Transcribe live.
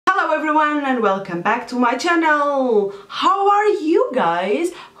Hello everyone and welcome back to my channel. How are you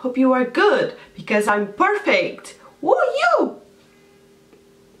guys? Hope you are good because I'm perfect. WOOOO!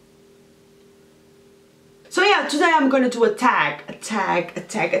 So yeah, today I'm gonna do a tag,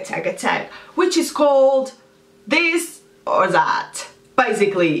 which is called this or that.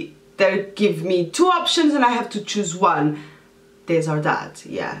 Basically, they give me two options and I have to choose one. This or that,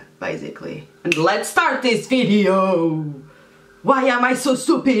 yeah, basically. And let's start this video. Why am I so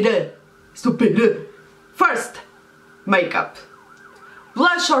stupid? First, makeup.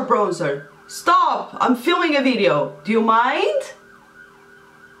 Blush or bronzer? Stop! I'm filming a video. Do you mind?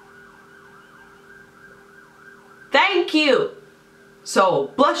 Thank you!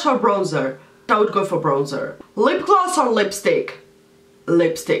 So, blush or bronzer? I would go for bronzer. Lip gloss or lipstick?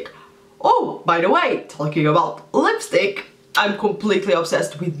 Lipstick. Oh, by the way, talking about lipstick, I'm completely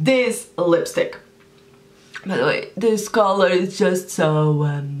obsessed with this lipstick. By the way, this color is just so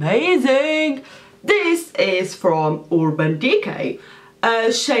amazing. This is from Urban Decay.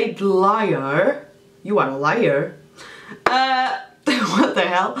 Shade Liar. You are a liar. What the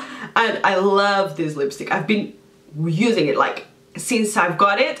hell? And I love this lipstick. I've been using it like since I've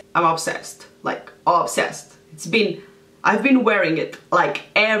got it. I'm obsessed. Like obsessed. I've been wearing it like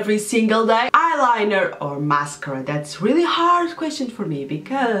every single day. Eyeliner or mascara? That's really hard question for me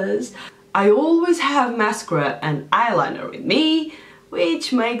because I always have mascara and eyeliner with me,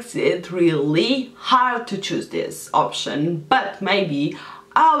 which makes it really hard to choose this option. But maybe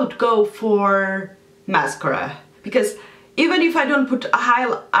I would go for mascara because even if I don't put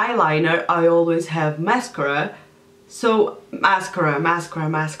eyeliner, I always have mascara. So mascara.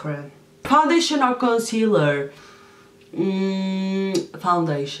 Foundation or concealer?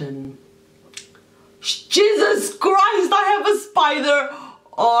 Foundation. Jesus Christ, I have a spider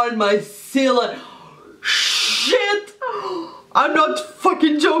on my ceiling. Shit! I'm not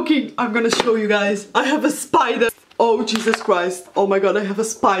fucking joking. I'm gonna show you guys. I have a spider. Oh Jesus Christ. Oh my god, I have a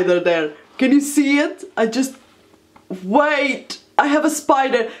spider there. Can you see it? Wait. I have a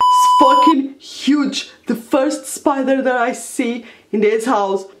spider. It's fucking huge. The first spider that I see in this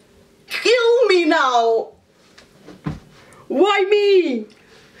house. Kill me now. Why me?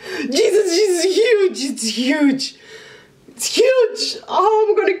 Jesus, it's huge. It's huge. It's huge! Oh,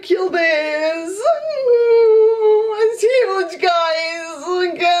 I'm gonna kill this! It's huge, guys!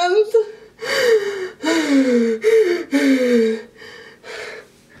 I can't.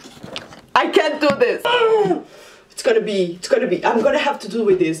 I can't do this! It's gonna be, I'm gonna have to do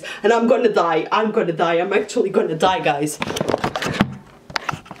with this and I'm gonna die. I'm actually gonna die, guys.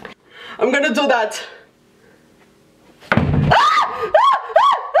 I'm gonna do that.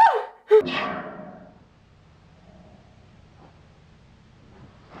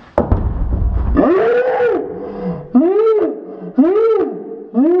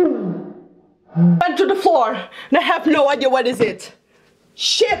 Went to the floor and I have no idea what is it.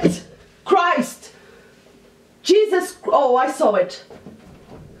 Shit! Christ! Jesus! Oh, I saw it.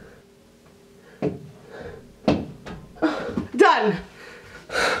 Done!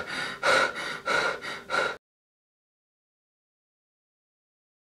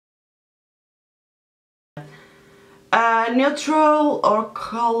 Neutral or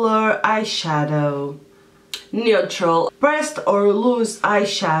color eyeshadow? Neutral. Pressed or loose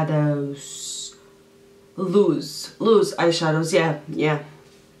eyeshadows? Loose eyeshadows, yeah.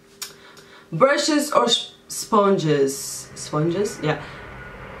 Brushes or sponges? Sponges, yeah.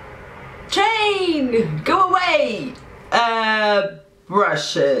 Train! Go away!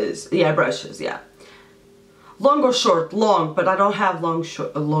 Brushes, yeah. Long or short? Long, but I don't have long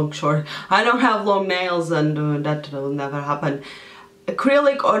short. I don't have long nails and that will never happen.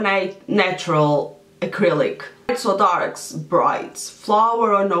 Acrylic or natural? Acrylic. Brights or darks? Brights.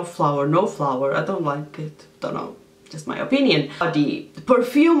 Flower or no flower? No flower. I don't like it. Don't know. Just my opinion. Body.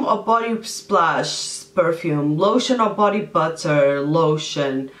 Perfume or body splash? Perfume. Lotion or body butter?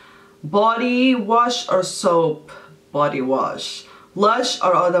 Lotion. Body wash or soap? Body wash. Lush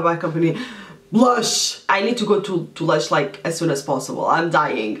or other by company? Blush! I need to go to Lush like as soon as possible. I'm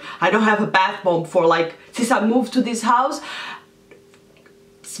dying. I don't have a bath bomb for like, since I moved to this house,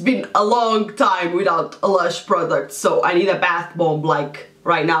 it's been a long time without a Lush product, so I need a bath bomb like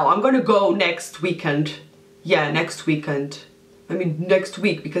right now. I'm gonna go next weekend. Yeah, next weekend. I mean next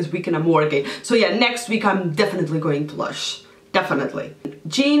week because weekend I'm working. So yeah, next week I'm definitely going to Lush. Definitely.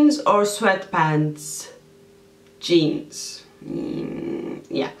 Jeans or sweatpants? Jeans.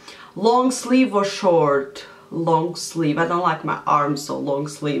 Yeah. Long sleeve or short? Long sleeve. I don't like my arms, so long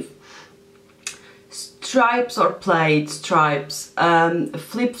sleeve. Stripes or plaid? Stripes.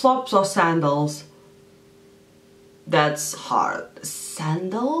 Flip-flops or sandals? That's hard.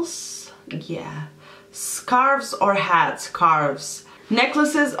 Sandals? Yeah. Scarves or hats? Scarves.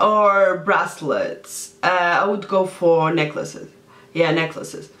 Necklaces or bracelets? I would go for necklaces. Yeah,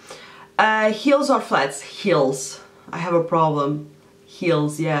 necklaces. Heels or flats? Heels. I have a problem.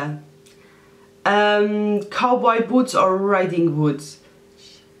 Heels, yeah. Cowboy boots or riding boots?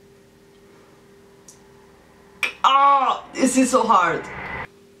 Oh, this is so hard.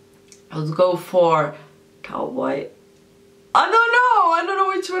 I'll go for cowboy. I don't know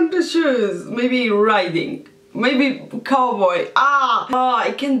which one to choose. Maybe riding. Maybe cowboy.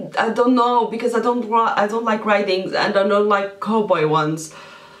 I don't know because I don't like riding and I don't like cowboy ones.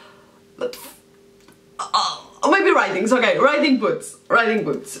 But maybe ridings. Okay, riding boots. Riding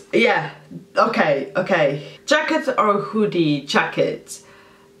boots. Yeah. Okay. Jacket or hoodie? Jacket.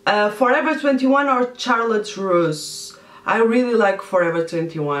 Forever 21 or Charlotte Russe? I really like Forever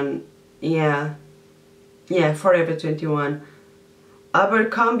 21. Yeah, Forever 21.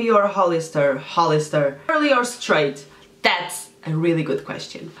 Abercrombie or Hollister? Hollister. Curly or straight? That's a really good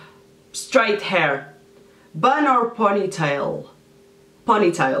question. Straight hair. Bun or ponytail?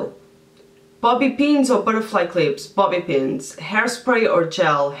 Ponytail. Bobby pins or butterfly clips? Bobby pins. Hairspray or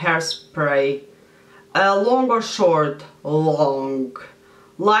gel? Hairspray. Long or short? Long.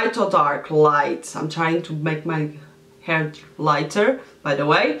 Light or dark? Light. I'm trying to make my hair lighter, by the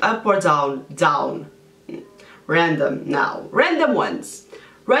way. Up or down? Down. Random now. Random ones.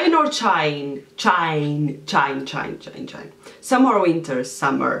 Rain or shine? Shine. Summer or winter?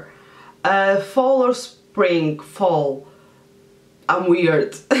 Summer. Fall or spring? Fall. I'm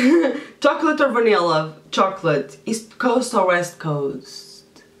weird. Chocolate or vanilla? Chocolate. East Coast or West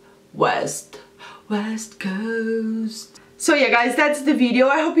Coast? West Coast. So yeah guys, that's the video.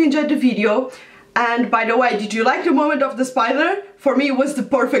 I hope you enjoyed the video. And by the way, did you like the moment of the spider? For me it was the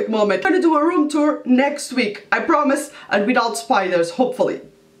perfect moment. I'm gonna do a room tour next week, I promise, and without spiders, hopefully.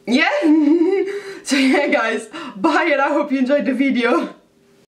 Yeah? So yeah guys, bye and I hope you enjoyed the video.